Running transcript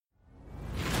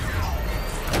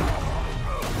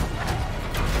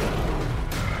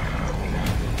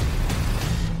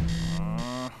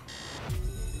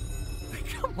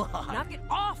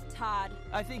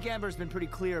I think Amber's been pretty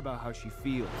clear about how she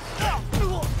feels.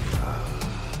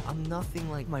 I'm nothing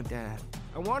like my dad.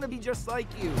 I want to be just like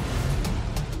you.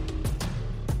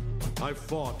 I've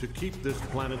fought to keep this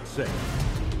planet safe.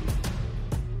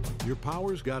 Your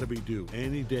power's gotta be due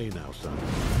any day now, son.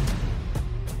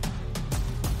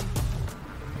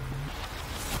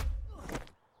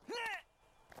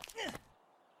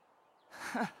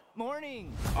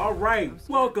 Morning. All right,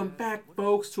 welcome back,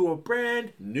 folks, to a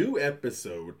brand new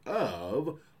episode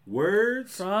of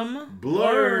Words From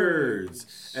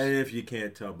Blurs. And if you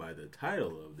can't tell by the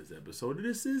title of this episode,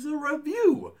 this is a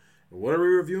review. What are we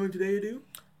reviewing today, Edu?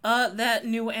 That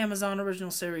new Amazon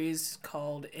original series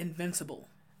called Invincible.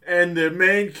 And the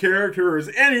main character is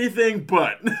anything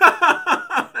but.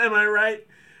 Am I right?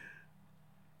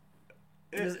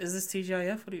 Is this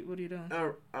TGIF? What are you doing?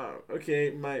 Okay,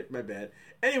 my bad.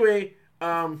 Anyway,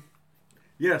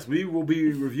 yes, we will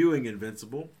be reviewing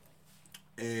Invincible,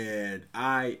 and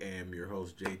I am your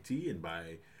host JT, and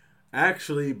by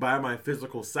my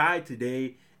physical side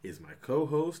today is my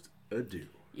co-host Edu.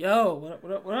 Yo,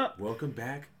 what up? Welcome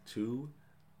back to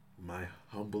my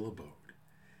humble abode.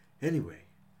 Anyway,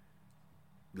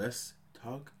 let's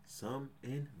talk some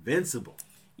Invincible.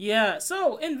 Yeah,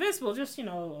 so Invincible, just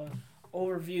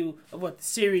overview of what the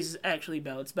series is actually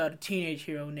about. It's about a teenage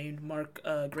hero named Mark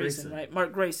Grayson, right?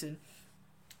 Mark Grayson,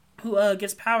 who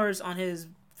gets powers on his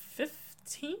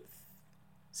 16th?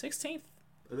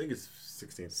 I think it's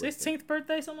 16th. 16th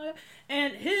birthday, something like that.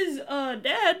 And his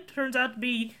dad turns out to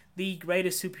be the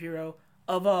greatest superhero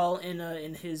of all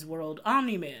in his world,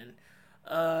 Omni-Man.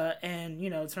 And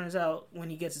it turns out when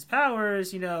he gets his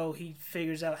powers, he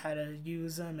figures out how to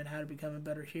use them and how to become a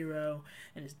better hero.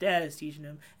 And his dad is teaching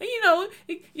him. And you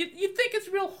think it's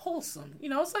real wholesome.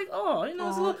 It's like,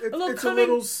 it's a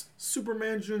little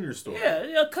Superman Junior story.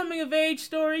 Yeah, a coming of age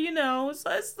story.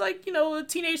 It's like a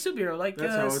teenage superhero, like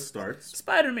that's how it starts.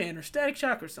 Spider-Man or Static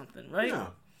Shock or something, right?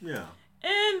 Yeah.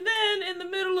 And then in the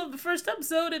middle of the first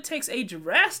episode, it takes a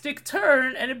drastic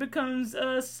turn and it becomes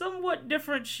a somewhat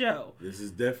different show. This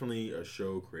is definitely a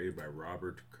show created by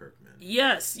Robert Kirkman.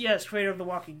 Yes, creator of The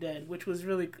Walking Dead, which was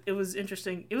it was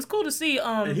interesting. It was cool to see.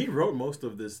 And he wrote most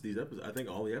of these episodes. I think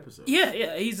all the episodes.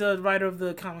 Yeah, he's a writer of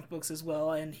the comic books as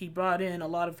well, and he brought in a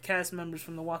lot of cast members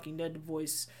from The Walking Dead to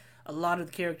voice a lot of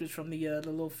the characters from the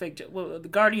little fake, the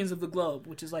Guardians of the Globe,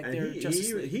 which is like their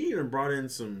Justice League. He even brought in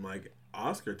some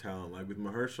Oscar talent, like with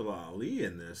Mahershala Ali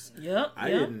in this. I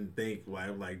didn't think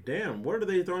damn, what are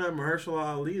they throwing at Mahershala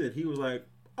Ali that he was like,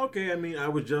 okay, I mean, I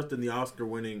was just in the Oscar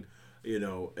winning,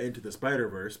 Into the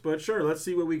Spider-Verse, but sure, let's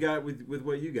see what we got with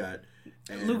what you got.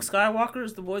 And Luke Skywalker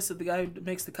is the voice of the guy who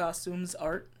makes the costumes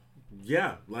art.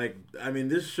 Yeah,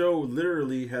 this show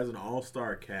literally has an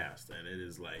all-star cast, and it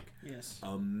is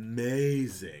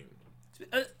amazing.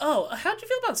 How'd you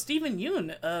feel about Steven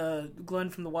Yeun, Glenn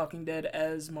from The Walking Dead,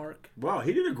 as Mark? Wow,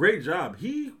 he did a great job.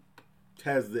 He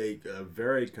has a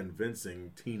very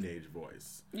convincing teenage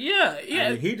voice. Yeah. I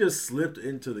mean, he just slipped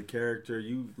into the character.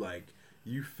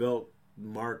 You felt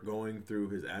Mark going through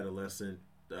his adolescent,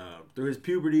 through his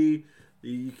puberty.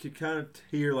 You could kind of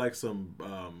hear some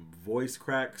voice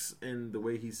cracks in the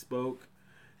way he spoke,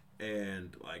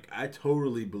 and I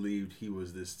totally believed he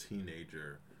was this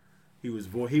teenager. It was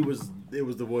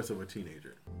the voice of a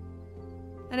teenager.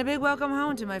 And a big welcome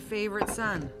home to my favorite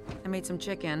son. I made some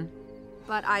chicken,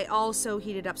 but I also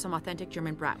heated up some authentic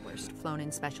German bratwurst, flown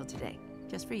in special today,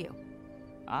 just for you.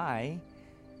 I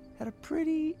had a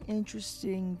pretty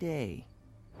interesting day.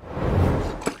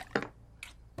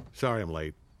 Sorry I'm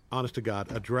late. Honest to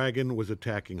God, a dragon was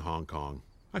attacking Hong Kong.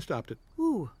 I stopped it.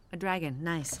 Ooh, a dragon,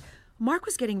 nice. Mark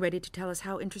was getting ready to tell us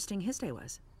how interesting his day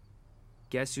was.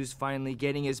 Guess who's finally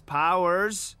getting his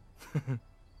powers?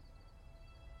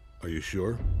 Are you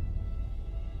sure?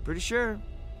 Pretty sure.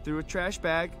 Threw a trash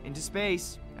bag into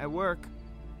space at work.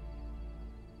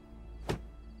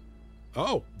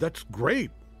 Oh, that's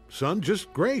great. Son,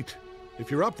 just great.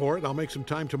 If you're up for it, I'll make some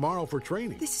time tomorrow for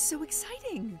training. This is so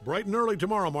exciting. Bright and early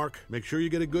tomorrow, Mark. Make sure you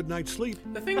get a good night's sleep.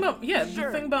 The thing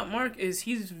about Mark is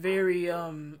he's very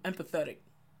empathetic.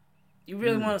 You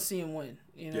really want to see him win,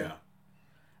 Yeah.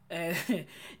 And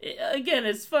again,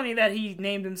 it's funny that he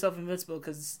named himself Invincible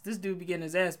because this dude be getting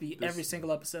his ass beat every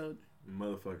single episode.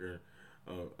 Motherfucker.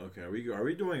 Oh, okay. Are we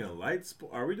doing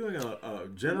are we doing a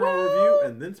general review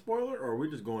and then spoiler, or are we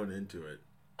just going into it?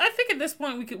 I think at this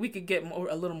point we could get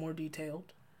a little more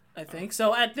detailed. I think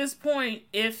so. At this point,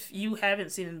 if you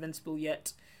haven't seen Invincible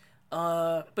yet,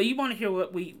 but you want to hear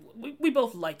what we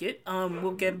both like it.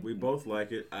 We both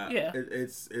like it. Yeah.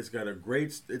 It's got a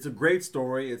great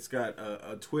story. It's got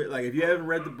a twist. Like if you haven't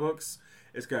read the books,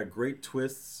 it's got great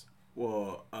twists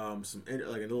some like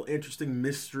a little interesting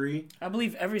mystery. I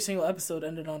believe every single episode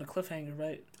ended on a cliffhanger,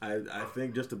 right? I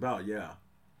think just about, yeah.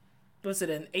 Was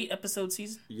it an 8-episode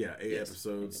season? Yeah, 8 Yes,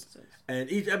 episodes. 8 episodes. And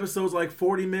each episode's like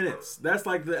 40 minutes. That's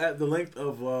like the length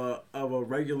of a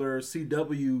regular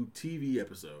CW TV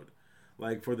episode.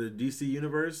 Like for the DC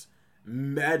universe,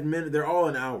 Mad Men, they're all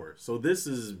an hour. So this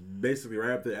is basically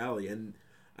right up the alley. And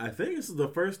I think this is the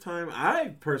first time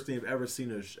I personally have ever seen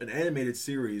an animated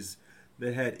series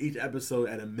that had each episode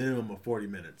at a minimum of 40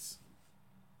 minutes.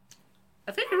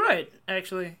 I think you're right,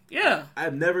 actually. Yeah.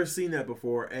 I've never seen that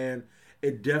before, and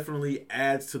it definitely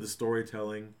adds to the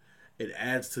storytelling. It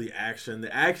adds to the action.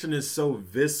 The action is so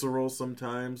visceral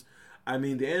sometimes. I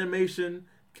mean, the animation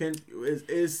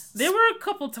is There were a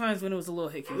couple times when it was a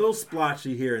little hicky. a little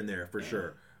splotchy here and there for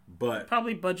sure, but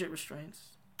Probably budget restraints.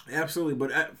 absolutely.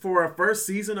 But for a first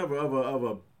season of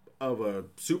a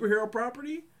superhero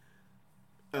property,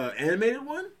 animated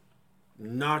one,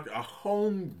 knocked a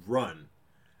home run.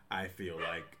 I feel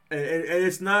like, and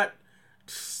it's not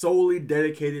solely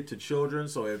dedicated to children.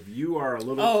 So if you are a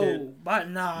little kid, but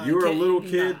nah. you're a little nah.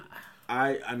 kid.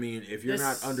 I mean, if you're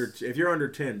if you're under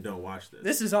 10, don't watch this.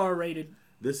 This is R-rated.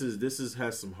 This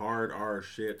has some hard R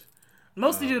shit.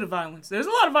 Mostly due to violence. There's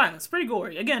a lot of violence. Pretty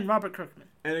gory. Again, Robert Kirkman.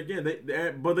 And again,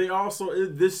 they also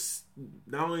this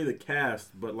not only the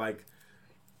cast but like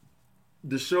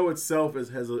the show itself is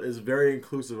very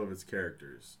inclusive of its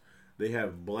characters. They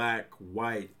have black,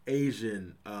 white,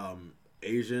 Asian, and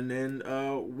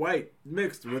white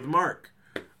mixed with Mark.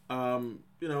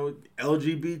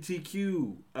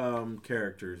 LGBTQ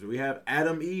characters. We have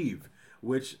Adam Eve,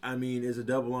 which I mean is a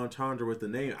double entendre with the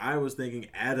name. I was thinking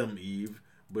Adam Eve,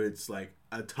 but it's like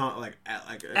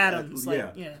Adams.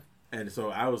 yeah. And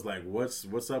so I was like,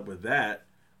 what's up with that?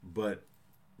 But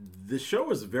the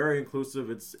show is very inclusive.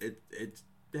 It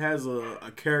has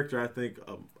a character I think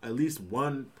at least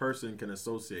one person can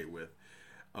associate with,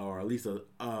 or at least a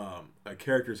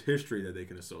character's history that they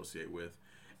can associate with.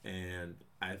 And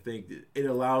I think it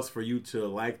allows for you to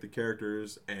like the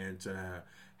characters and to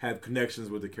have connections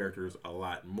with the characters a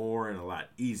lot more and a lot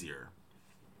easier.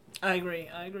 I agree.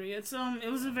 It's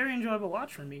it was a very enjoyable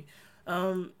watch for me.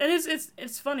 And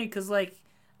it's funny because like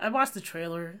I watched the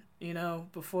trailer,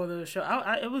 before the show.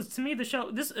 It was to me the show.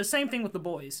 This the same thing with The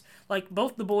Boys. Like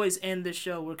both The Boys and this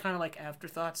show were kind of like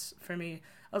afterthoughts for me.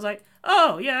 I was like,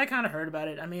 oh yeah, I kind of heard about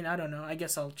it. I mean, I don't know. I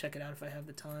guess I'll check it out if I have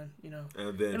the time.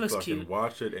 And then it looks fucking cute.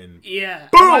 watch it and Yeah,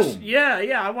 boom.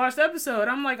 I watched the episode.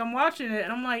 I'm watching it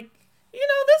and I'm like,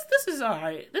 this is all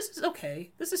right. This is okay.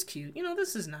 This is cute.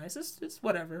 This is nice. It's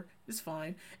whatever. It's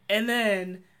fine. And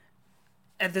then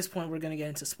at this point, we're going to get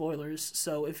into spoilers.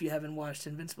 So if you haven't watched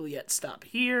Invincible yet, stop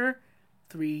here.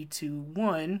 3, 2,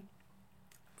 1.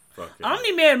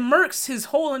 Omni-Man murks his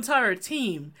whole entire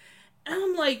team. And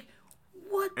I'm like,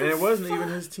 what the fuck? And it wasn't even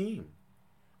his team.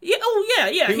 Yeah,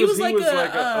 yeah. He was like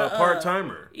a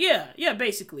part-timer. Yeah,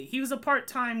 basically. He was a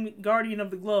part-time Guardian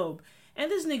of the Globe. And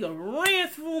this nigga ran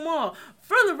through them all.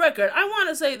 For the record, I want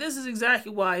to say this is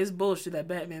exactly why it's bullshit that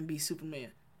Batman beat Superman.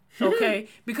 Okay?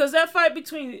 Because that fight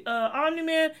between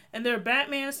Omni-Man and their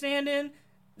Batman stand-in,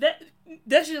 that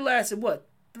shit lasted,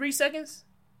 3 seconds?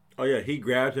 Oh, yeah. He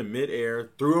grabbed him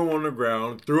mid-air, threw him on the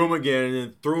ground, threw him again, and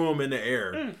then threw him in the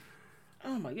air.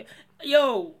 Oh, my God.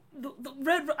 Yo, the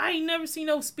Red... I ain't never seen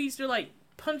no speedster,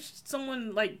 punch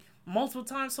someone, multiple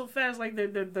times so fast,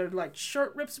 their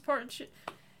shirt rips apart and shit.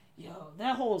 Yo,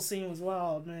 that whole scene was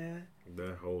wild, man.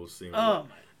 That whole scene. Oh,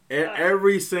 my God.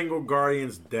 Every single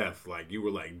Guardian's death, you were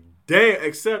like, damn,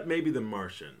 except maybe the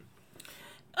Martian.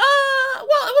 Well, it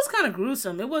was kind of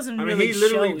gruesome. It wasn't really he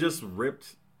literally showy. just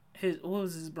ripped... What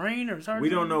was his brain or his heart? We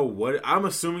don't know what... I'm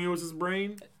assuming it was his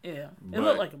brain. Yeah, it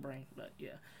looked like a brain, but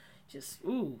yeah. Just,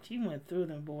 he went through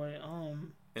them, boy.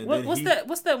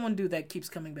 What's that one dude that keeps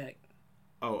coming back?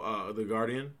 Oh, the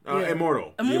Guardian? Yeah.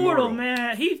 Immortal. Immortal,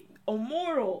 man.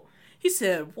 Immortal. He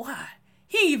said, why?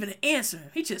 He didn't even answer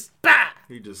him. He just, bah!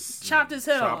 He just chopped his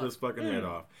head off. Chopped his fucking head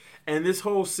off. And this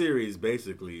whole series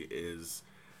is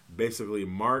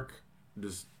Mark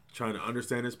just trying to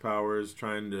understand his powers,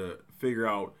 trying to figure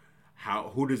out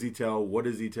who does he tell, what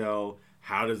does he tell,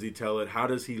 how does he tell it, how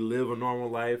does he live a normal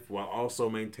life while also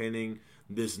maintaining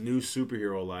this new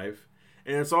superhero life.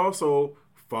 And it's also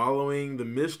following the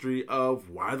mystery of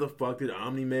why the fuck did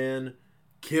Omni-Man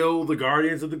kill the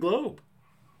Guardians of the Globe?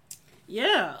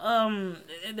 Yeah,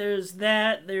 there's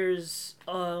that. There's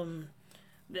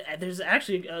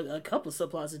actually a couple of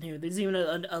subplots in here. There's even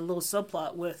a little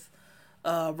subplot with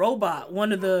Robot,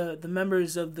 one of the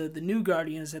members of the new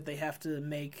Guardians that they have to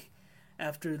make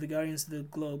after the Guardians of the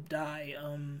Globe die.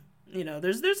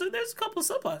 There's a couple of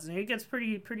subplots in here. It gets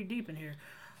pretty deep in here.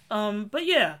 But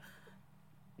yeah,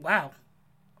 wow,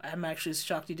 I'm actually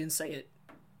shocked you didn't say it.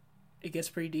 It gets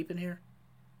pretty deep in here.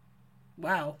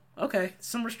 Wow. Okay,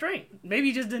 some restraint. Maybe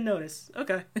you just didn't notice.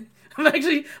 Okay, I'm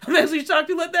actually shocked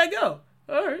you let that go.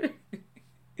 All right,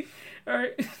 all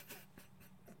right.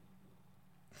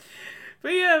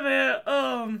 But yeah,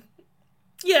 man.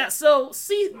 Yeah. So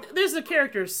there's a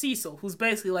character Cecil who's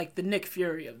basically like the Nick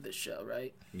Fury of this show,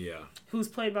 right? Yeah. Who's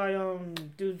played by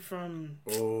dude from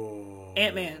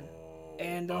Ant-Man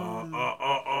and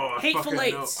Hateful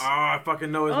Eight. I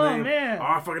fucking know his name. Man. Oh,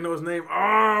 I fucking know his name.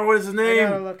 Oh, what is his I name?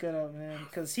 gotta look it up, man,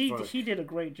 because he did a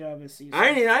great job as Cecil.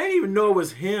 I didn't even know it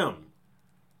was him.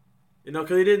 You know,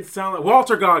 because he didn't sound like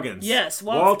Walter Goggins. Yes,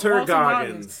 Walter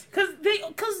Goggins.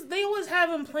 Because they always have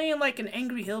him playing like an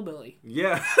angry hillbilly.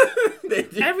 Yeah, they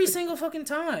did. Every single fucking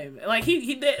time. Like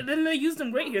then they used him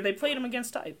great here. They played him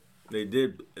against type. They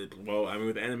did. Well, I mean,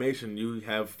 with animation, you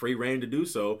have free reign to do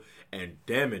so, and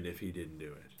damn it if he didn't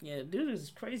do it. Yeah, dude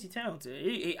is crazy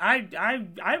talented.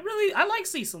 I like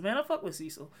Cecil, man. I fuck with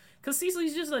Cecil. Because Cecil,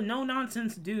 he's just a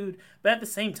no-nonsense dude, but at the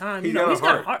same time, he's got a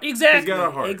heart. Exactly. He's got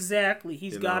a heart. Exactly.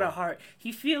 He's got a heart.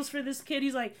 He feels for this kid.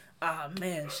 He's like,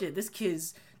 man, shit, this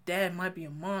kid's dad might be a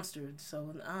monster.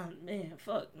 So, man,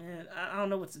 fuck, man. I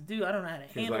don't know what to do. I don't know how to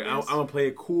handle this. I'm going to play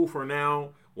it cool for now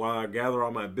while I gather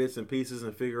all my bits and pieces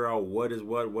and figure out what is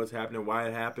what's happening, why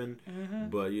it happened. Mm-hmm.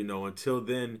 But, until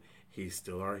then, he's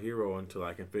still our hero until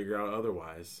I can figure out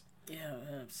otherwise. Yeah,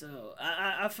 man. So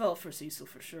I felt for Cecil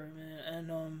for sure,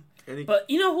 man. But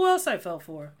you know who else I felt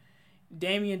for?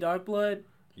 Damien Darkblood.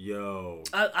 Yo,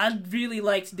 I really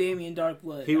liked Damien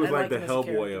Darkblood. He was like the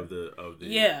Hellboy of the.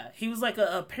 Yeah, he was like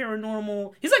a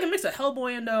paranormal. He's like a mix of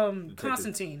Hellboy and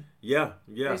Constantine. Yeah,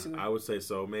 basically. I would say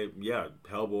so. Maybe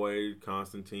Hellboy,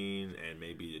 Constantine, and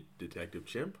maybe Detective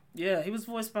Chimp. Yeah, he was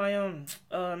voiced by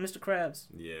Mr. Krabs.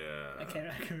 Yeah, I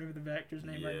can't remember the actor's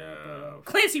name right now. But,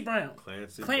 Clancy Brown.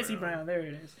 Clancy Brown. There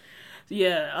it is.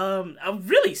 Yeah, a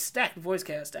really stacked voice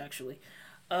cast actually.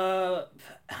 Why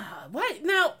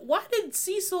did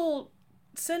Cecil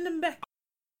send him back?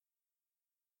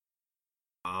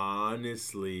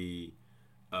 Honestly,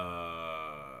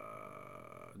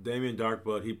 Damien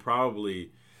Darkblood, he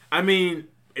probably, I mean,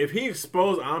 if he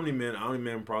exposed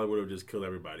Omni-Man probably would have just killed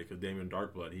everybody, because Damien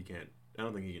Darkblood, I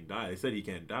don't think he can die. They said he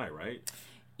can't die, right?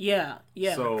 Yeah,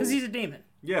 because he's a demon.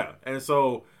 Yeah, and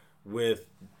so with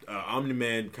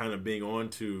Omni-Man kind of being on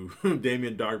to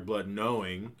Damien Darkblood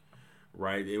knowing,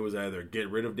 right, it was either get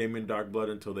rid of Damien Darkblood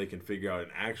until they can figure out an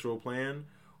actual plan,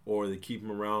 or they keep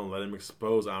him around and let him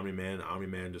expose Omni-Man.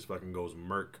 Omni-Man just fucking goes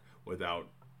murk without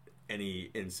any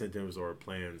incentives or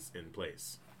plans in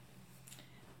place.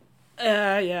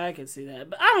 Yeah, I can see that.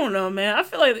 But I don't know, man. I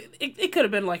feel like it could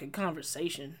have been like a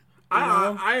conversation.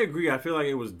 I agree. I feel like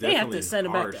it was definitely they have to send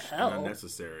him back to hell. And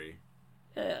unnecessary.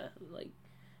 Yeah,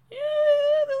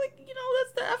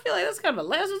 I feel like that's kind of a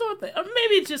last resort thing. Or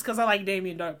maybe it's just because I like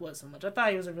Damien Darkblood so much. I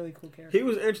thought he was a really cool character. He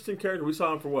was an interesting character. We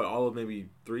saw him for what, all of maybe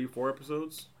 3-4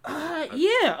 episodes?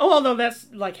 Yeah. Oh, no, that's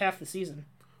like half the season.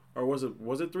 Or was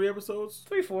it 3 episodes?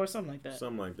 3-4, something like that.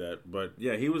 Something like that. But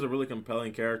yeah, he was a really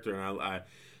compelling character,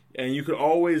 and you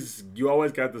always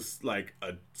got this like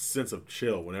a sense of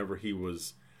chill whenever he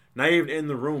was not even in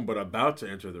the room, but about to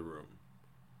enter the room.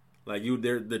 Like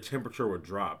the temperature would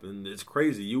drop, and it's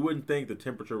crazy. You wouldn't think the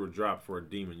temperature would drop for a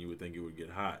demon. You would think it would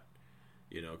get hot,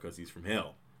 because he's from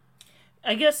hell.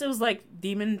 I guess it was like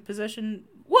demon possession.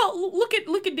 Well, look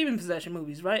at demon possession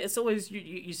movies, right? It's always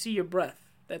you see your breath.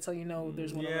 That's how you know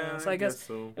there's one around. So I guess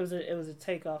so. It was a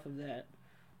takeoff of that.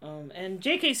 And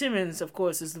J.K. Simmons, of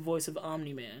course, is the voice of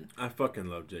Omni-Man. I fucking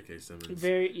love J.K. Simmons.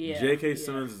 J.K.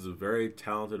 Simmons is a very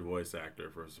talented voice actor,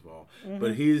 first of all. Mm-hmm.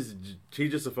 But he's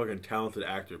just a fucking talented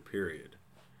actor, period.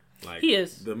 Like, he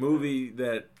is. The movie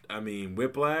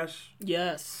Whiplash.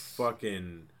 Yes.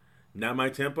 Fucking Not My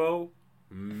Tempo.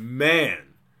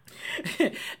 Man.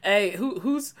 Hey,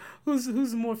 who's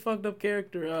the more fucked up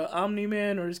character,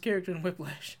 Omni-Man or his character in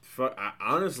Whiplash?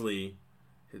 Honestly,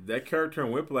 that character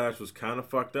in Whiplash was kind of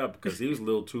fucked up because he was a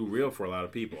little too real for a lot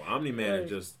of people. Omni-Man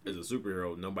is a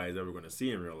superhero nobody's ever going to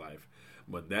see in real life.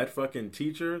 But that fucking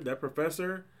teacher, that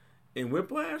professor in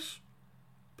Whiplash,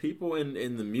 people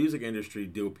in the music industry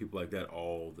deal with people like that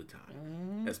all the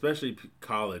time. Especially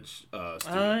college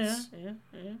students.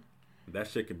 Yeah. That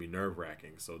shit can be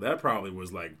nerve-wracking. So that probably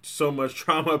was like so much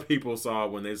trauma people saw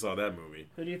when they saw that movie.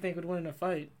 Who do you think would win in a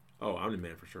fight? Oh,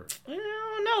 Omni-Man for sure.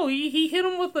 No, he hit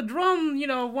him with a drum.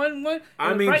 One.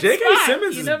 I mean, J.K.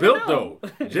 Simmons is built though.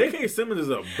 J.K. Simmons is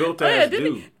a built ass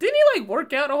dude. Didn't he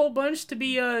work out a whole bunch to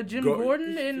be Jim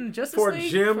Gordon in Justice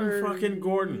League? For fucking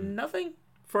Gordon. Nothing.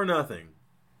 For nothing.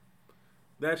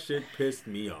 That shit pissed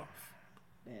me off.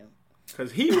 man.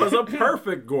 Because he was a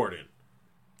perfect Gordon.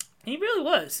 He really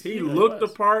was. He really looked was.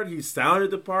 the part. He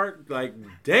sounded the part. Like,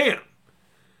 damn.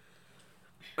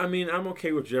 I mean, I'm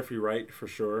okay with Jeffrey Wright for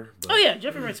sure. But, Oh yeah,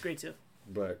 Jeffrey Wright's great too.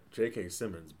 But J.K.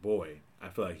 Simmons, boy, I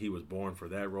feel like he was born for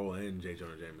that role, and J.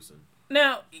 Jonah Jameson.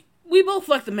 Now, we both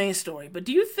like the main story, but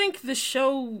do you think the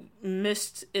show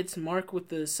missed its mark with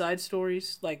the side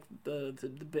stories, like the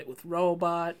bit with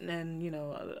Robot and, you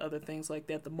know, other things like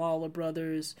that, the Mauler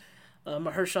brothers,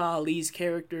 Mahershala Ali's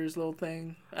characters, little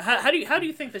thing? How do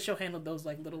you think the show handled those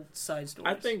like little side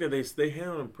stories? I think that they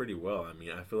handled them pretty well. I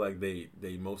mean, I feel like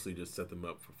they mostly just set them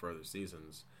up for further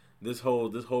seasons. This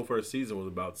whole first season was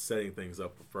about setting things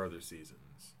up for further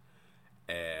seasons.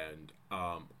 And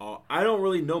I don't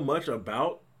really know much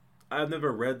about. I've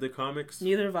never read the comics.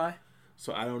 Neither have I.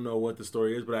 So I don't know what the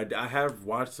story is, but I have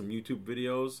watched some YouTube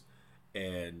videos,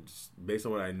 and based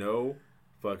on what I know,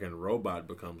 fucking Robot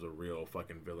becomes a real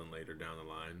fucking villain later down the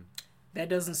line. That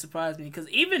doesn't surprise me, because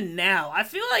even now, I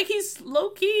feel like he's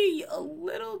low-key a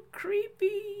little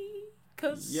creepy.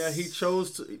 Cause... Yeah, he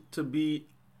chose to be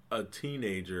a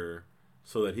teenager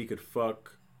so that he could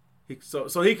fuck...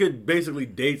 So he could basically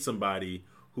date somebody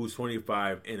who's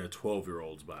 25 in a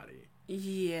 12-year-old's body.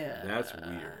 Yeah. That's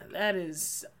weird. That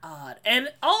is odd. And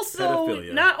also,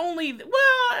 Pedophilia. not only...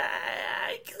 Well,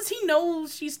 because he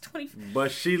knows she's 20...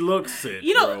 But she looks it,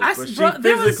 You know, bro. But she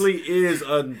physically is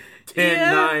a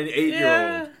 10, 9,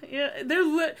 8-year-old. Yeah,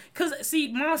 they're because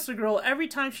see, Monster Girl, every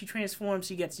time she transforms,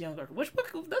 she gets younger.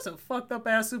 That's a fucked up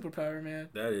ass superpower, man.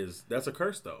 That's a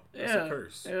curse, though. That's a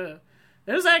curse. Yeah.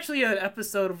 There's actually an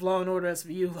episode of Law and Order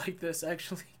SVU like this,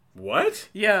 actually. What?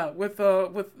 Yeah,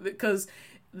 because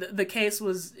the case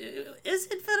was, is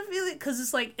it pedophilia? Because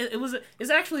it's like it's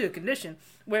actually a condition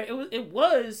where it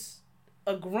was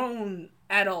a grown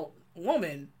adult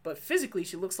woman, but physically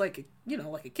she looks like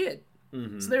a kid.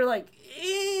 Mm-hmm. So they're like,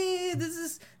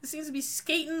 this seems to be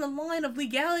skating the line of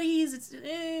legalities.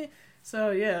 So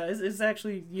yeah, it's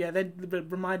actually that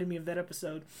reminded me of that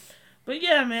episode. But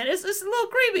yeah, man, it's a little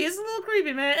creepy. It's a little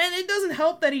creepy, man, and it doesn't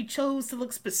help that he chose to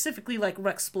look specifically like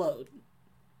Rexplode.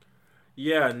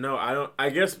 Yeah, no, I don't.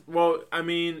 I guess. Well, I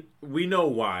mean, we know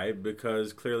why,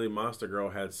 because clearly Monster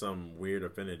Girl had some weird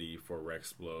affinity for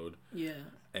Rexplode. Yeah,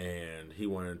 and he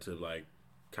wanted to like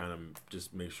kind of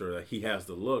just make sure that he has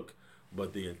the look,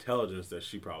 but the intelligence that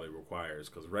she probably requires,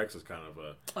 because Rex is kind of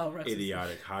a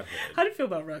idiotic hothead. How do you feel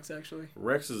about Rex, actually?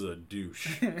 Rex is a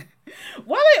douche.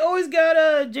 Why they always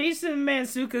got Jason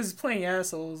Mantzoukas playing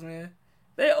assholes, man?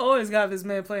 They always got this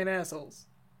man playing assholes.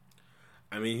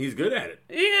 I mean, he's good at it.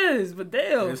 He is, but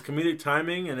damn. His comedic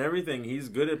timing and everything, he's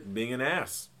good at being an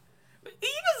ass. He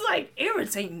was, like,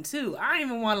 irritating, too. I didn't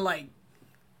even want to, like,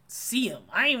 see him.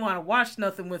 I didn't want to watch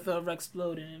nothing with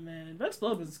Rexplode in it, man.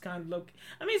 Rexplode was kind of low.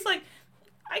 I mean, it's like,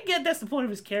 I get that's the point of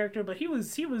his character, but he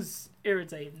was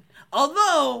irritating.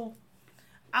 Although,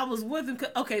 I was with him.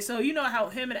 Okay, so you know how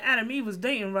him and Adam Eve was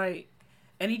dating, right?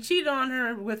 And he cheated on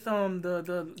her with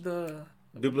the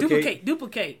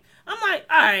duplicate. I'm like,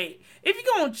 all right, if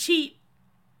you're gonna cheat,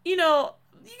 you're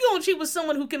gonna cheat with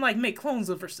someone who can like make clones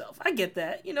of herself. I get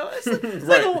that, it's like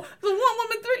right. a one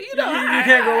woman three. You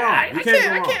can't go wrong.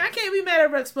 I can't be mad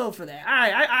at Rexplode for that. All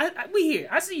right, we here.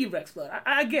 I see you, Rexplode.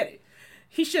 I get it.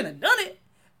 He shouldn't have done it,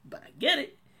 but I get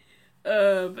it.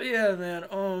 But yeah,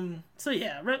 man. So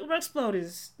yeah, Rexplode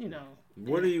is,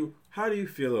 How do you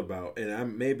feel about? And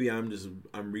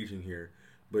I'm reaching here,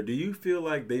 but do you feel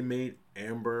like they made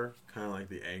Amber kind of like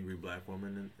the angry black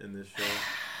woman in this show?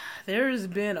 There's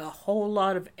been a whole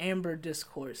lot of Amber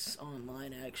discourse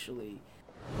online, actually.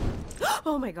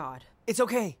 Oh my god. It's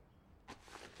okay.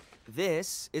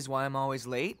 This is why I'm always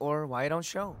late or why I don't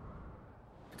show.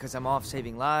 Because I'm off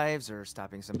saving lives or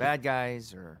stopping some bad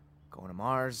guys or going to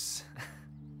Mars.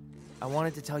 I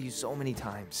wanted to tell you so many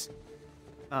times.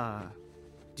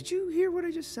 Did you hear what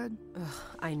I just said? Ugh,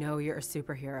 I know you're a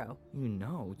superhero. You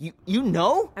know? You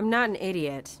know? I'm not an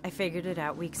idiot. I figured it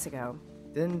out weeks ago.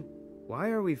 Then why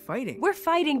are we fighting? We're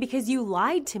fighting because you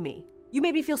lied to me. You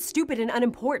made me feel stupid and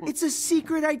unimportant. It's a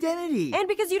secret identity. And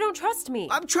because you don't trust me.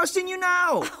 I'm trusting you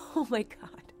now. Oh my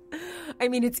god. I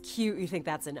mean, it's cute you think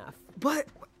that's enough. But,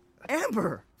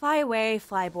 Amber. Fly away,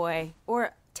 flyboy.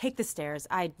 Or take the stairs.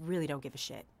 I really don't give a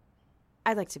shit.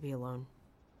 I'd like to be alone.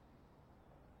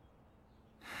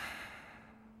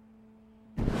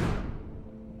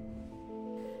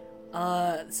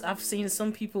 I've seen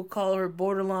some people call her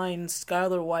borderline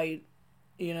Skylar White,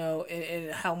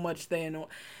 and how much they annoy.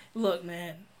 Look,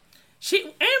 man,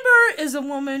 Amber is a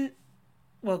woman,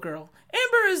 girl.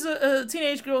 Amber is a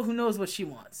teenage girl who knows what she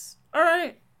wants. All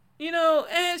right,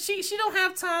 and she don't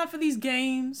have time for these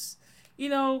games.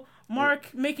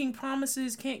 Mark making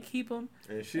promises, can't keep them.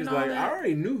 And she's all like, that. I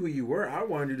already knew who you were. I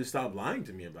wanted you to stop lying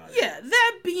to me about it. Yeah,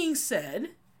 that being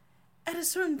said, at a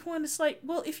certain point, it's like,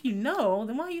 well, if you know,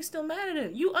 then why are you still mad at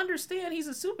him? You understand he's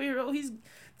a superhero.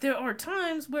 There are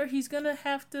times where he's gonna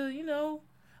have to, you know.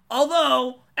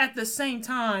 Although, at the same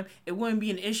time, it wouldn't be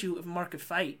an issue if Mark could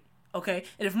fight, okay?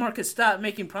 And if Mark could stop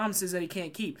making promises that he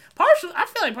can't keep. I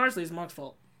feel like partially it's Mark's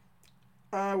fault.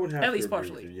 I would have At to least agree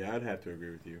partially. with you. Yeah, I'd have to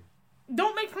agree with you.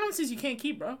 Don't make promises you can't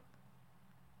keep, bro.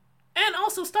 And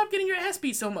also, stop getting your ass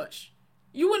beat so much.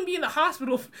 You wouldn't be in the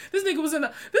hospital. This nigga was in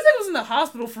the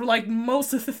hospital for like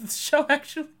most of the show,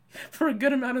 actually, for a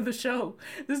good amount of the show.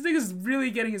 This nigga's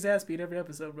really getting his ass beat every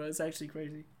episode, bro. It's actually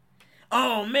crazy.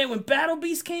 Oh man, when Battle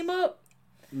Beast came up,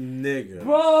 Nigga.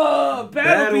 bro,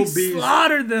 Battle Beast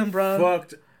slaughtered them, bro.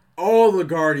 Fucked all the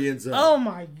Guardians up. Oh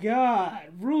my god,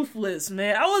 ruthless,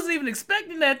 man. I wasn't even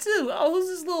expecting that too. Oh, who's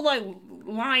this little like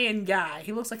lion guy?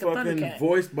 He looks like a Fucking Thundercat.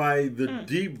 voiced by the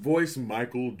deep voice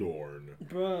Michael Dorn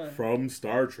Bruh. from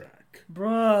Star Trek.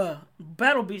 Bruh.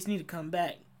 Battle Beast need to come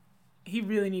back. He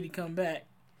really need to come back.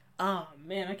 Oh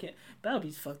man, I can't. Battle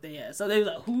Beast fucked their ass. So they was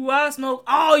like, who I smoke?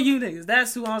 All you niggas.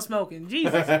 That's who I'm smoking.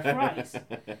 Jesus Christ.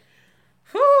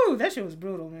 Whew, that shit was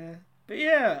brutal, man. But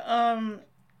yeah,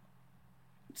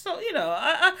 so you know,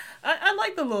 I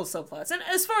like the little subplots. And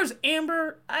as far as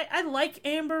Amber, I like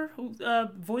Amber, who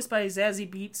voiced by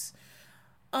Zazie Beetz.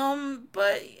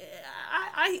 But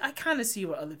I kind of see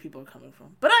where other people are coming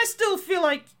from. But I still feel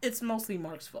like it's mostly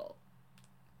Mark's fault.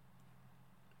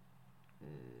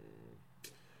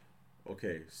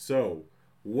 Okay, so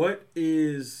what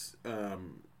is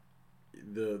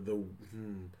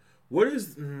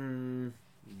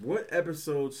what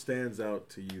episode stands out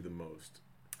to you the most?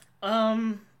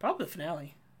 Probably the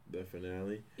finale. The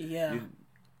finale? Yeah.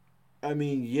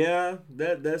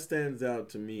 That stands out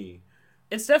to me.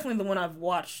 It's definitely the one I've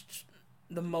watched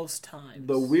the most times.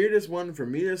 The weirdest one for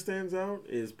me that stands out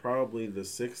is probably the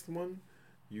 6th one.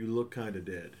 You Look Kinda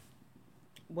Dead.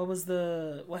 What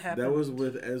happened? That was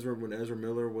with Ezra, when Ezra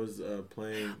Miller was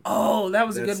playing. Oh, that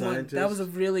was a good scientist. one. That was a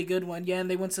really good one. Yeah,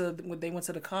 and they went to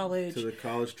the college. To the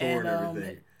college tour and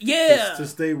everything. Yeah. To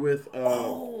stay with.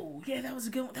 Oh, yeah, that was a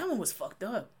good one. That one was fucked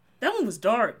up. That one was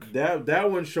dark. That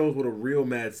one shows what a real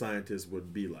mad scientist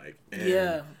would be like. And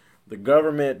yeah. The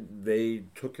government, they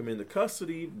took him into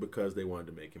custody because they wanted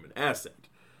to make him an asset.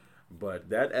 But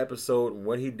that episode,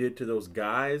 what he did to those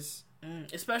guys.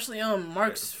 Especially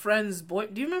Mark's friend's boy.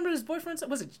 Do you remember his boyfriend?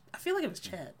 Was it? I feel like it was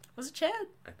Chad. Was it Chad?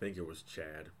 I think it was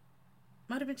Chad.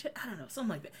 Might have been Chad. I don't know,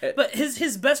 something like that. But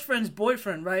his best friend's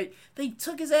boyfriend, right? They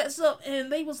took his ass up,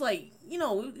 and they was like, you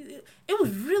know, it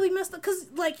was really messed up because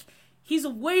like he's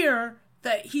aware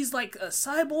that he's like a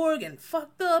cyborg and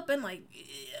fucked up and like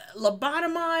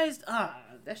lobotomized.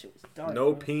 That shit was dark.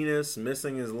 No penis,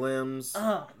 missing his limbs.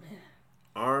 Oh man.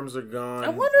 Arms are gone. I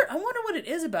wonder what it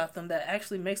is about them that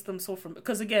actually makes them so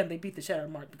because again they beat the shit out of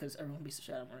Mark because everyone beats the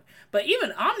shit out of Mark. But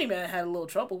even Omni-Man had a little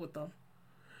trouble with them.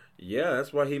 Yeah,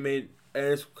 that's why he made, and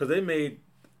it's because they made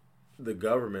the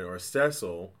government or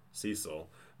Cecil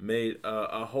made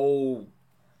a whole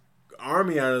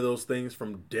army out of those things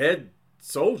from dead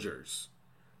soldiers.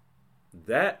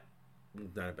 That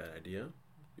not a bad idea.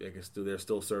 I guess they're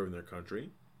still serving their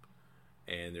country.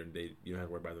 And you don't have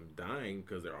to worry about them dying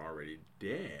because they're already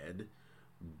dead.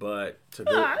 But to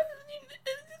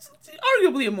it's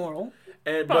arguably immoral.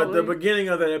 But the beginning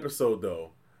of that episode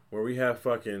though, where we have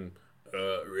fucking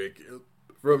Rick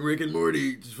from Rick and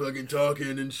Morty just fucking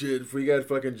talking and shit. We got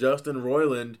fucking Justin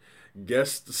Roiland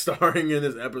guest starring in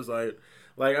this episode.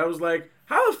 Like I was like,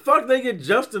 how the fuck they get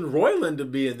Justin Roiland to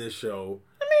be in this show?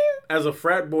 I mean, as a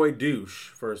frat boy douche,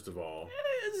 first of all.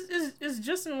 Is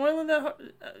Justin Roiland that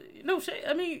no shit?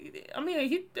 I mean,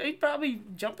 he'd probably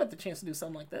jump at the chance to do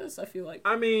something like this. I feel like.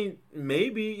 I mean,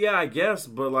 maybe, yeah, I guess,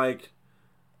 but like,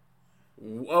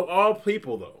 of all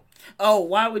people though. Oh,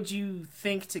 why would you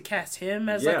think to cast him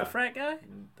as like a frat guy?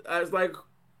 I was like,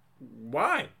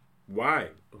 why?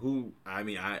 Who? I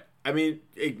mean,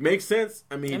 it makes sense.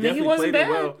 I mean, he definitely played it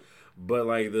well, but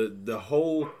like the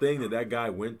whole thing that guy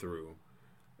went through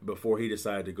before he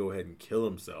decided to go ahead and kill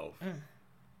himself.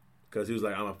 Because he was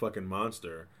like, I'm a fucking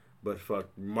monster. But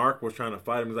Mark was trying to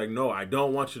fight him. He's like, no, I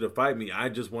don't want you to fight me. I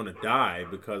just want to die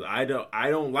because I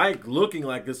don't like looking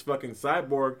like this fucking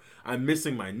cyborg. I'm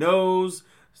missing my nose.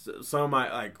 Some of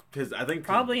my because I think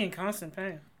probably in constant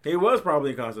pain. He was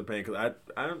probably in constant pain because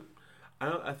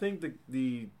I think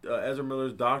the Ezra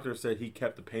Miller's doctor said he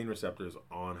kept the pain receptors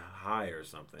on high or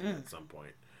something at some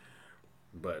point.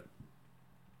 But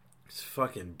it's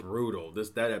fucking brutal.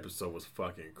 That episode was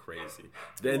fucking crazy,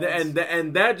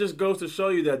 and that just goes to show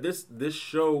you that this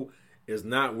show is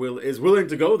willing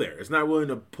to go there. It's not willing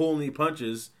to pull any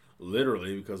punches,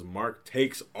 literally, because Mark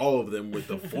takes all of them with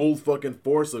the full fucking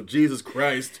force of Jesus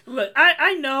Christ. Look,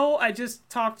 I know I just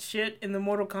talked shit in the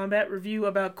Mortal Kombat review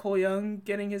about Cole Young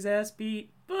getting his ass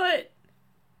beat, but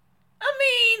I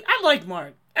mean, I like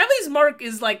Mark. At least Mark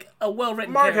is like a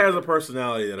well-written Mark character. has a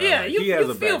personality that Yeah, I like. you, He has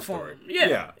you a feel backstory. for him.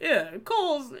 Yeah.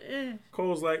 Cole's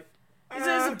like, he's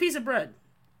a piece of bread.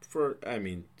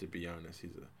 to be honest,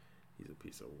 he's a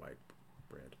piece of white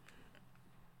bread.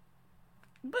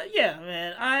 But yeah,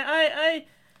 man,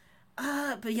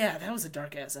 but yeah, that was a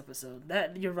dark ass episode.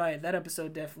 That you're right. That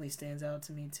episode definitely stands out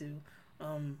to me too.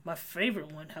 My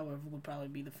favorite one, however, would probably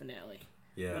be the finale.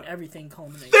 Yeah. When everything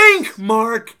culminates. Think,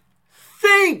 Mark.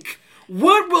 Think.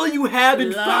 What will you have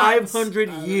in 500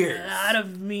 years? A lot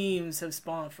of memes have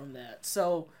spawned from that.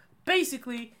 So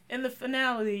basically, in the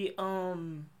finale,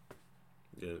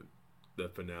 Yeah, the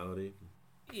finality.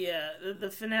 Yeah, the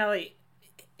finale,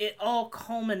 it all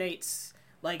culminates.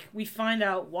 Like, we find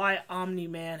out why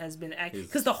Omni-Man has been acting.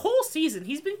 Because the whole season,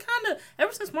 he's been kind of,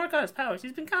 ever since Mark got his powers,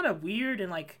 he's been kind of weird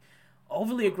and, like,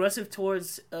 overly aggressive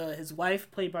towards his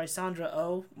wife, played by Sandra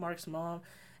Oh, Mark's mom.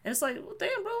 And it's like, well,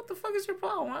 damn, bro, what the fuck is your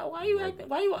problem? Why are you acting?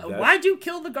 Why'd you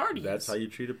kill the Guardians? That's how you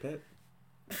treat a pet.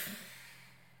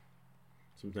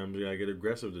 Sometimes you gotta get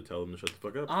aggressive to tell them to shut the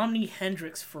fuck up. Omni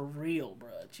Hendrix for real, bro.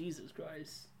 Jesus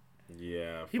Christ.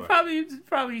 Yeah. He probably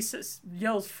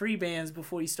yells free bands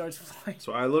before he starts flying.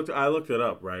 So I looked it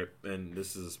up, right? And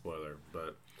this is a spoiler,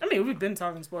 but I mean, we've been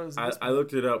talking spoilers. I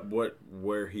looked it up.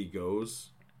 Where he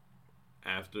goes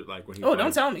after, like when he. Oh,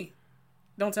 don't tell me.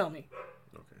 Don't tell me.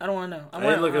 Okay. I don't want to know. I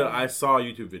didn't look it up. I saw a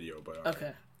YouTube video, but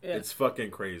okay. Yeah. It's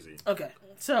fucking crazy. Okay,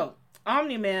 so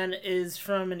Omni-Man is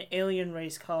from an alien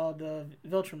race called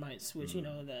Viltrumites, which you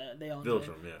know they all.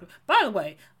 Viltrum, yeah. By the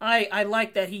way, I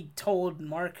like that he told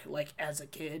Mark like as a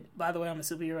kid. By the way, I'm a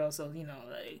superhero, so you know,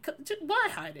 why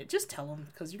hide it? Just tell him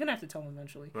because you're gonna have to tell him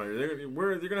eventually. Right,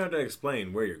 you're gonna have to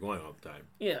explain where you're going all the time.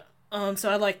 Yeah.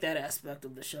 So I like that aspect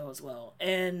of the show as well.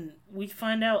 And we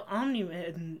find out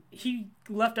Omni-Man, he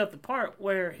left out the part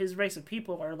where his race of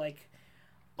people are like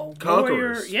a warrior.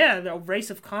 Conquerors. Yeah, they're a race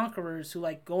of conquerors who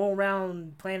like go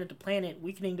around planet to planet,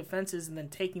 weakening defenses and then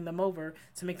taking them over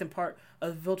to make them part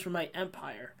of the Viltrumite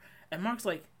Empire. And Mark's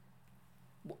like,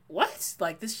 what?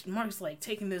 Like this, Mark's like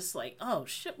taking this like, oh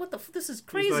shit, what the this is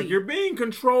crazy. He's like, you're being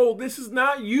controlled. This is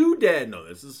not you, Dad. No,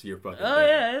 this is your fucking dad. Oh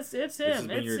yeah, it's him. This has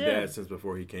been your dad since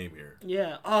before he came here.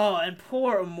 Yeah. Oh, and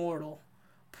poor Immortal.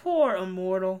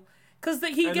 Because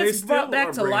he gets brought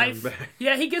back to life.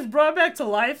 Yeah, he gets brought back to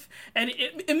life, and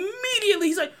immediately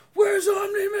he's like, "Where's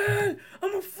Omni-Man?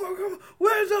 I'm gonna fuck him.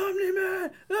 Where's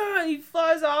Omni-Man?" Ah, he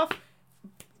flies off,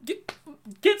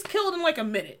 gets killed in like a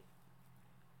minute.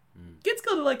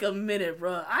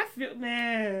 Bro. I feel,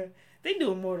 man, they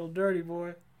do Immortal dirty,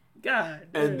 boy. God.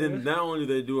 And then not only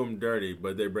do they do him dirty,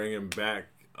 but they bring him back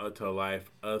to life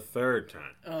a third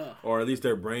time, or at least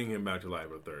they're bringing him back to life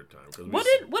a third time. What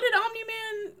did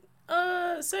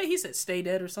Omni-Man say? He said, "Stay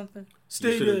dead" or something.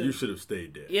 You should have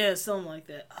stayed dead. Yeah, something like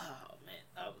that. Oh man,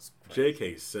 that was crazy.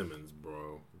 J.K. Simmons,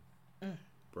 bro.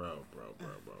 Bro.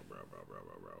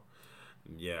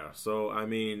 Yeah, so I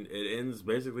mean, it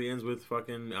basically ends with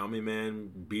fucking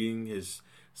Omni-Man beating his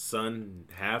son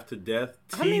half to death.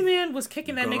 Omni-Man was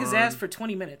kicking that nigga's ass for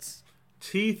 20 minutes.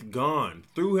 Teeth gone.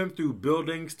 Threw him through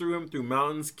buildings, threw him through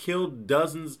mountains, killed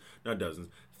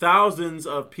thousands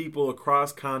of people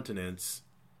across continents.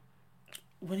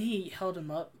 When he held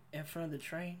him up in front of the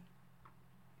train.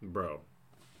 Bro.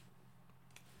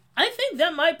 I think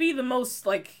that might be the most,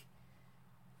 like,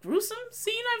 gruesome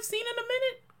scene I've seen in a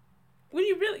minute. When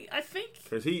you really, I think.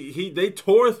 Because they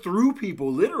tore through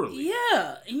people, literally.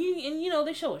 Yeah. And you know,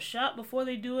 they show a shot before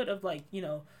they do it of, like, you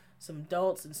know, some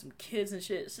adults and some kids and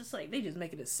shit. It's just like, they just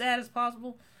make it as sad as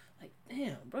possible. Like,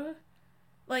 damn, bro.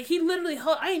 Like, he literally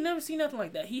I ain't never seen nothing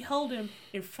like that. He held him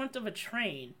in front of a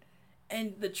train.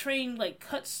 And the train, like,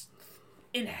 cuts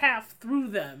in half through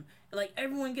them. And, like,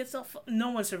 everyone gets off. No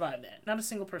one survived that. Not a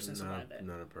single person survived that.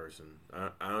 Not a person.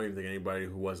 I don't even think anybody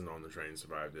who wasn't on the train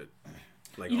survived it.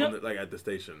 Like, like at the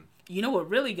station. You know what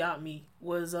really got me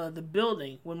was the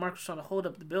building. When Mark was trying to hold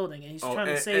up the building. And he's trying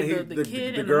to save the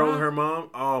kid and the girl mom. and her mom.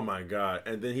 Oh, my God.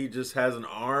 And then he just has an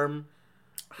arm.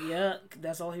 Yeah,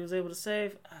 that's all he was able to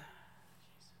save.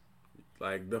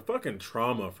 Like, the fucking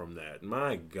trauma from that.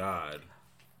 My God.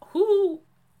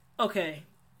 Okay,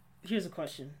 here's a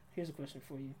question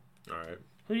for you. Alright.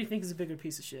 Who do you think is a bigger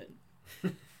piece of shit?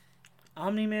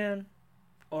 Omni-Man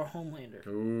or Homelander?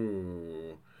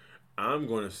 Ooh. I'm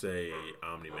going to say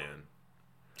Omni-Man.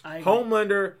 I agree.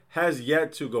 Homelander has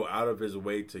yet to go out of his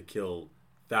way to kill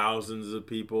thousands of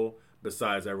people,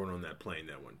 besides everyone on that plane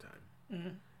that one time.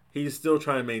 Mm-hmm. He's still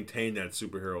trying to maintain that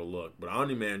superhero look, but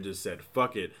Omni-Man just said,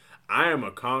 "Fuck it, I am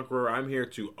a conqueror. I'm here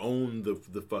to own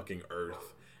the fucking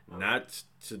Earth, not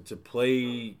to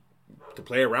play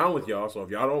around with y'all. So if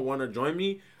y'all don't want to join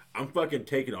me, I'm fucking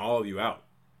taking all of you out."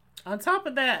 On top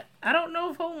of that, I don't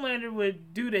know if Homelander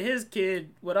would do to his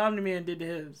kid what Omni-Man did to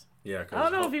his. Yeah, I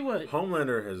don't know if he would.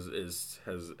 Homelander has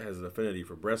an affinity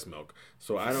for breast milk,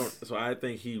 so I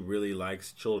think he really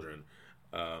likes children.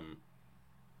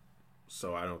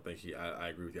 So I don't think I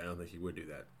agree with you. I don't think he would do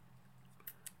that.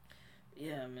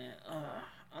 Yeah, man.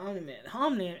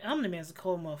 Omni-Man's a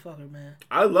cold motherfucker, man.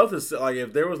 I'd love to see, like,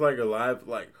 if there was like a live,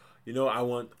 like, you know,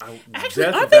 Actually,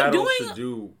 Death aren't they Battle doing? should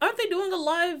do. Aren't they doing a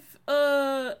live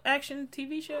action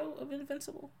TV show of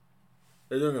Invincible?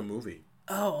 They're doing a movie.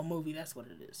 Oh, a movie. That's what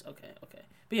it is. Okay.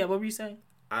 But yeah, what were you saying?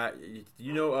 Death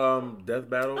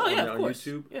Battle on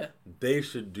YouTube? Yeah. They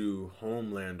should do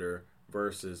Homelander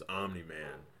versus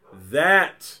Omni-Man.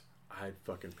 That I'd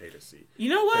fucking pay to see. You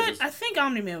know what? I think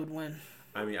Omni-Man would win.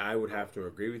 I mean, I would have to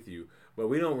agree with you, but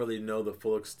we don't really know the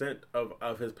full extent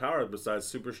of his powers besides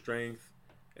super strength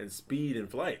and speed and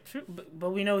flight. True,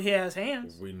 but we know he has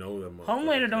hands. We know them.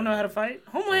 Homelander don't know how to fight.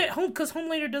 Because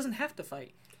Homelander doesn't have to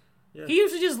fight. Yeah. He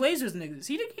usually just lasers niggas.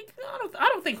 I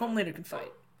don't think Homelander can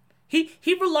fight.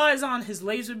 He relies on his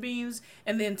laser beams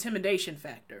and the intimidation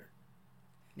factor.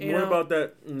 What about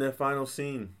that in that final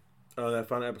scene, that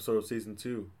final episode of season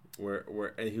 2,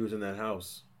 where and he was in that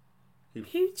house?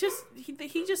 He just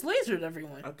lasered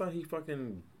everyone. I thought he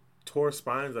fucking tore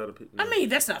spines out of people. No. I mean,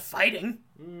 that's not fighting.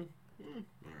 All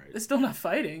right. It's still not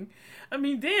fighting. I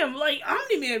mean, damn, like,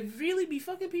 Omni-Man really be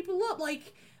fucking people up.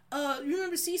 Like, you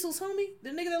remember Cecil's homie?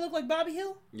 The nigga that looked like Bobby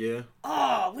Hill? Yeah.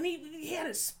 Oh, when he had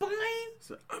his spine?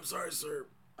 So, I'm sorry, sir.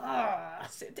 And I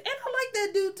like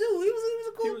that dude, too. He was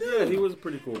a cool dude. Yeah, he was a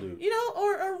pretty cool dude. You know,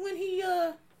 or when he,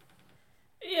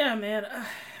 yeah, man,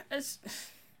 it's...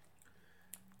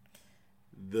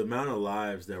 The amount of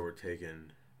lives that were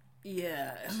taken.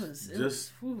 Yeah, it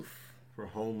was for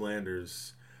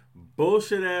Homelander's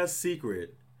bullshit ass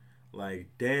secret. Like,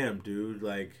 damn, dude.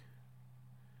 Like,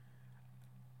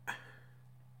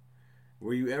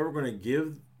 were you ever going to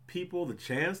give people the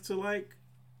chance to, like,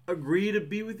 agree to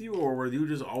be with you, or were you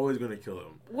just always going to kill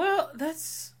them? Well,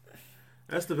 that's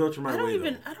the Viltrumite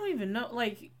way. I don't even know.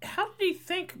 Like, how did he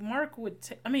think Mark would?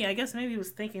 I mean, I guess maybe he was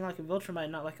thinking like a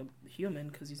Viltrumite, not like a human,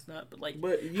 because he's not. But like,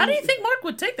 how do you think Mark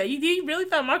would take that? He really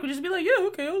thought Mark would just be like, "Yeah,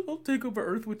 okay, I'll take over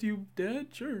Earth with you, Dad.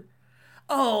 Sure."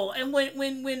 Oh, and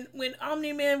when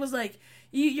Omni-Man was like,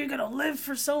 "You're gonna live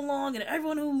for so long, and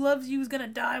everyone who loves you is gonna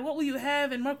die. What will you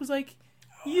have?" And Mark was like,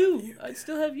 "You. I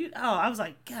still have you." Oh, I was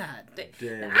like, God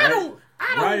damn. I don't.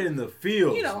 Right in the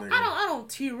field. You know, nigga. I don't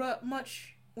tear up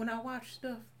much when I watch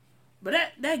stuff, but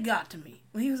that got to me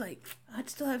when he was like, "I'd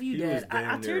still have you, Dad."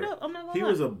 I teared up. I'm not gonna lie. He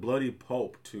was a bloody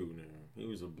pulp too, man. He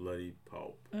was a bloody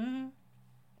pulp. Mm-hmm.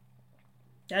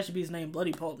 That should be his name,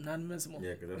 Bloody Pulp, not Invincible.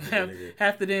 Yeah, because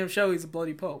half the damn show he's a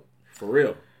bloody pulp. For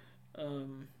real. But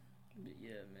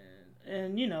yeah, man,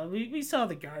 and you know we saw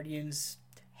the Guardians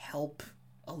help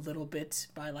a little bit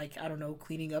by, like, I don't know,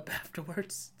 cleaning up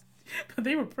afterwards, but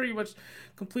they were pretty much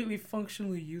completely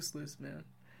functionally useless, man.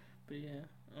 But yeah,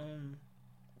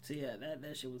 so yeah,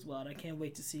 that shit was wild. I can't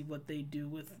wait to see what they do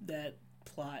with that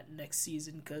plot next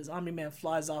season, because Omni-Man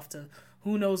flies off to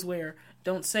who knows where.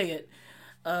 Don't say it.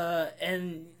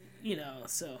 And you know,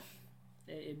 so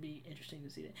it'd be interesting to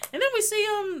see that. And then we see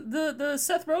the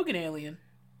Seth Rogen alien.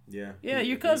 Yeah. Yeah,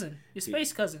 your cousin, your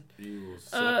space cousin.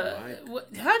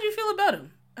 How'd you feel about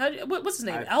him? What's his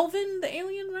name? Alvin, the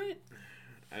alien, right?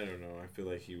 I don't know. I feel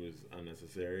like he was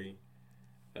unnecessary.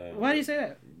 Why do you say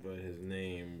that? But his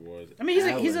name was. I mean,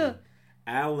 he's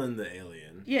Alan the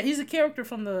alien. Yeah, he's a character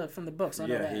from the books. I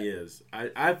know that. He is.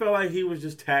 I felt like he was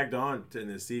just tagged on in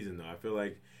this season, though. I feel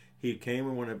like he came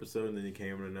in one episode and then he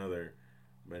came in another,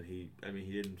 but he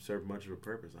didn't serve much of a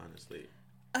purpose, honestly.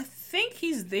 I think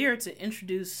he's there to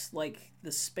introduce, like,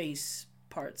 the space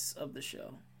parts of the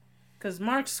show. Because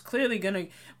Mark's clearly gonna...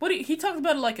 he talked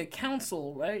about, like, a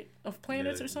council, right? Of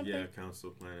planets or something? Yeah, council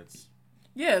of planets.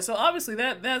 Yeah, so obviously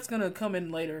that's gonna come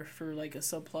in later for, like, a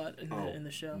subplot in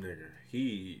the show. Nigga,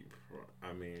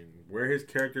 where his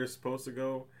character is supposed to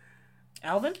go...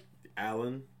 Alvin?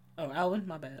 Alan. Oh, Alvin?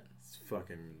 My bad. It's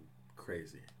fucking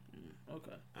crazy.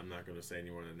 Okay. I'm not gonna say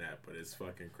any more than that, but it's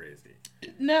fucking crazy.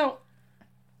 Now,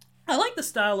 I like the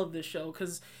style of this show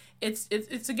because it's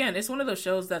one of those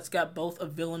shows that's got both a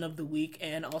villain of the week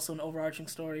and also an overarching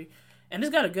story, and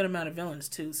it's got a good amount of villains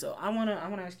too. So I wanna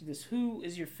ask you this: who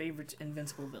is your favorite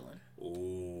Invincible villain?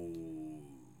 Ooh,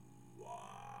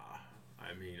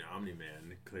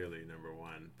 Omni-Man, clearly number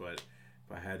one, but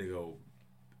had to go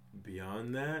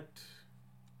beyond that,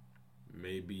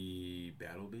 maybe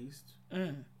Battle Beast.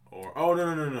 Or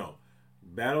no.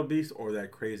 Battle Beast or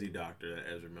that crazy doctor that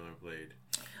Ezra Miller played.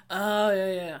 Oh,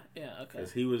 yeah, okay.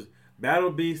 Because he was...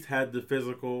 Battle Beast had the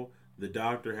physical, the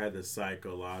doctor had the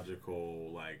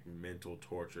psychological, like, mental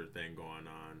torture thing going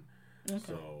on. Okay.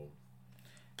 So...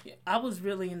 Yeah, I was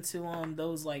really into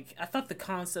those, like... I thought the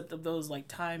concept of those, like,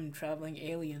 time-traveling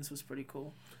aliens was pretty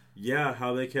cool. Yeah,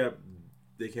 how they kept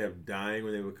dying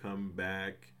when they would come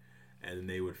back, and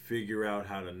they would figure out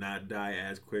how to not die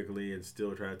as quickly and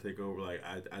still try to take over. Like,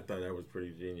 I thought that was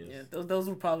pretty genius. Yeah, those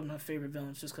were probably my favorite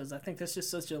villains, just because I think that's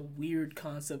just such a weird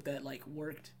concept that, like,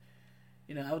 worked.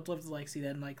 You know, I would love to, like, see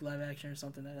that in, like, live action or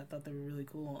something. I thought they were really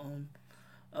cool.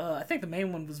 I think the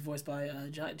main one was voiced by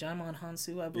Djimon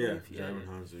Hounsou, I believe. Yeah, Djimon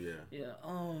Hounsou, yeah. Yeah.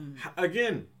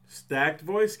 Again, stacked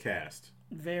voice cast.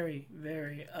 Very,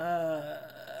 very.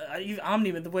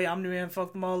 Omni-Man, the way Omni-Man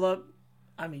fucked them all up.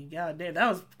 I mean, goddamn, that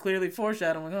was clearly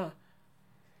foreshadowing, huh?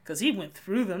 Because he went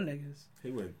through them niggas.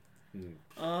 He went.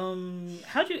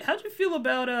 How'd you feel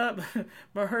about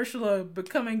Mahershala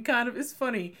becoming kind of? It's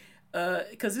funny,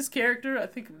 because this character, I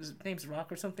think his name's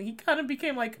Rock or something. He kind of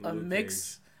became like a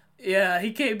mix. Cage. Yeah, he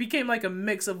became like a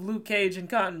mix of Luke Cage and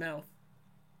Cottonmouth.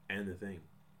 And the Thing.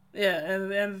 Yeah,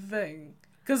 and the Thing.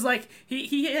 Because like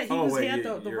he had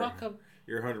the Rock up.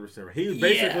 You're 100% right. He was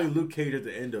basically Luke Cage at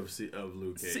the end of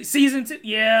Luke Cage. Season 2.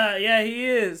 Yeah, he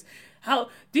is. How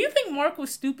do you think Mark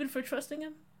was stupid for trusting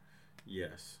him?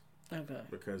 Yes. Okay.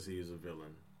 Because he was a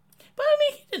villain. But I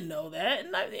mean, he didn't know that,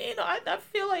 and I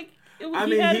feel like he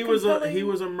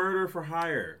was a murderer for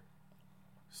hire.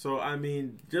 So I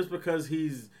mean, just because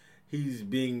he needs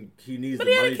the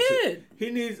money. Kid.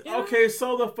 He needs. Yeah. Okay,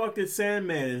 so the fuck did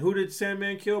Sandman, and who did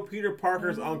Sandman kill? Peter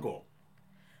Parker's uncle.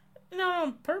 No,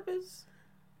 on purpose.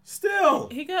 Still,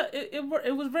 he got it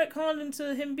was retconned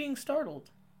into him being startled.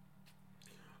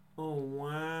 Oh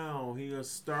wow, he was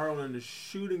startled into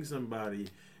shooting somebody.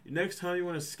 Next time you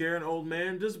want to scare an old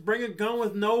man, just bring a gun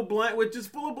with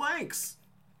just full of blanks.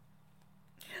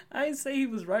 I didn't say he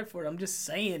was right for it. I'm just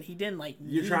saying he didn't like.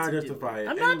 You're trying to justify it.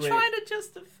 I'm not trying to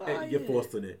justify it. You're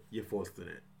forcing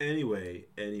it. Anyway,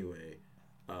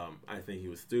 I think he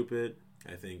was stupid.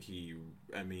 I think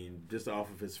just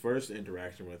off of his first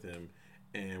interaction with him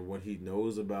and what he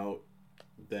knows about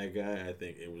that guy, I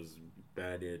think it was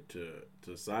bad idea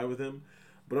to side with him.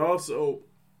 But also,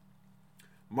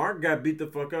 Mark got beat the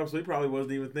fuck up, so he probably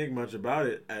wasn't even thinking much about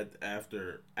it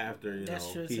after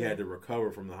he had to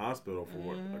recover from the hospital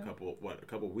for a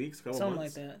couple weeks, something months?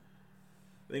 Like that.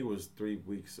 I think it was 3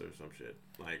 weeks or some shit.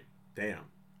 Like, damn.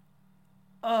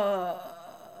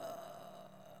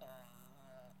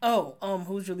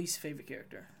 Who's your least favorite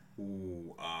character?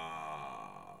 Ooh,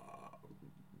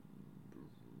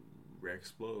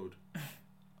 Rexplode.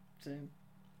 Same.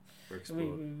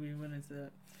 Rexplode. We went into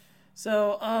that.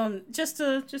 So, just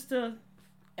to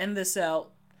end this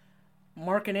out,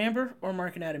 Mark and Amber or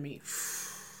Mark and Adam Eve?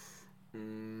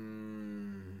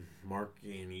 Mark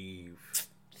and Eve.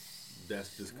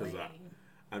 That's just because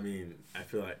I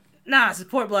feel like... Nah,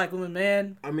 support black women,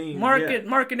 man. I mean, Mark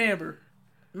and Amber.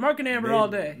 Mark and Amber all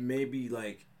day. Maybe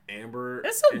like Amber.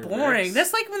 That's so boring. Rex.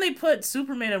 That's like when they put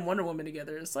Superman and Wonder Woman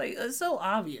together. It's like it's so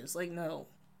obvious. Like no.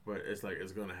 But it's like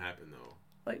it's gonna happen though.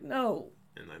 Like no.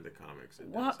 In like the comics, it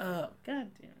what? does.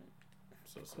 God damn it!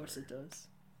 So of course it does.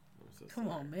 So Come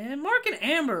on, man. Mark and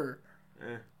Amber.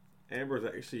 Amber's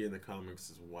actually in the comics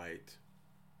is white.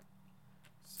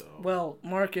 So. Well,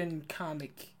 Mark and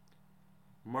comic.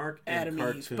 Mark and Adam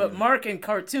cartoon. Eve. But Mark and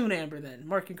cartoon Amber then.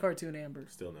 Mark and cartoon Amber.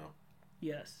 Still no.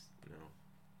 Yes. No.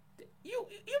 You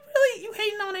really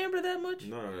hating on Amber that much?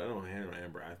 No, I don't hate on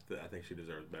Amber. I think she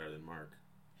deserves better than Mark.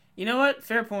 You know what?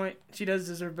 Fair point. She does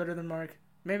deserve better than Mark.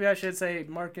 Maybe I should say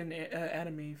Mark and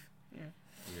Adam Eve. Yeah.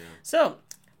 So,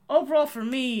 overall for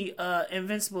me,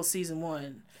 Invincible Season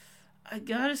 1, I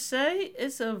gotta say,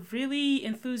 it's a really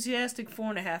enthusiastic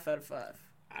 4.5 out of 5.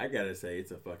 I gotta say,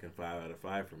 it's a fucking 5 out of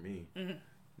 5 for me. Mm-hmm.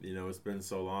 You know, it's been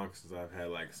so long since I've had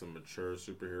like some mature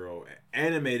superhero,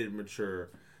 animated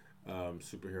mature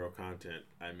superhero content.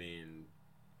 I mean,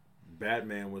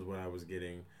 Batman was what I was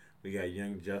getting. We got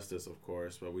Young Justice, of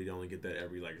course, but we only get that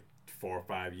every like 4 or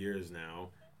 5 years now.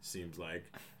 Seems like.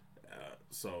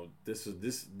 So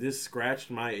this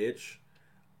scratched my itch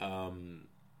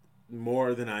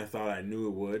more than I thought I knew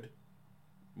it would.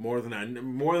 More than I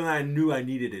knew I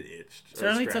needed it itched.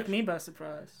 Certainly took me by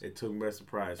surprise. It took me by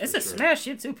surprise. It's a smash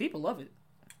hit too. People love it.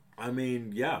 I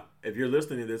mean, yeah. If you're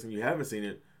listening to this and you haven't seen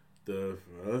it, the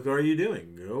fuck are you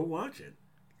doing? Go watch it.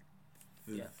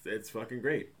 It's fucking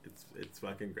great. It's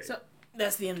fucking great. So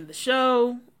that's the end of the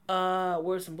show.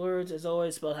 Words and Blurs, as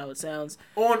always, spelled how it sounds.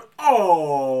 On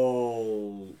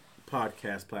all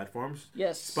podcast platforms.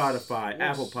 Yes. Spotify, Yes.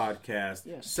 Apple Podcasts,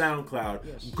 Yes. SoundCloud.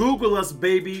 Yes. Google us,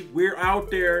 baby. We're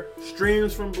out there.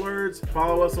 Streams from Blurs.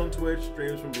 Follow us on Twitch.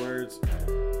 Streams from Blurs.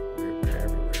 We're everywhere.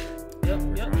 Yep.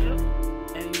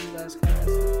 Any last comments?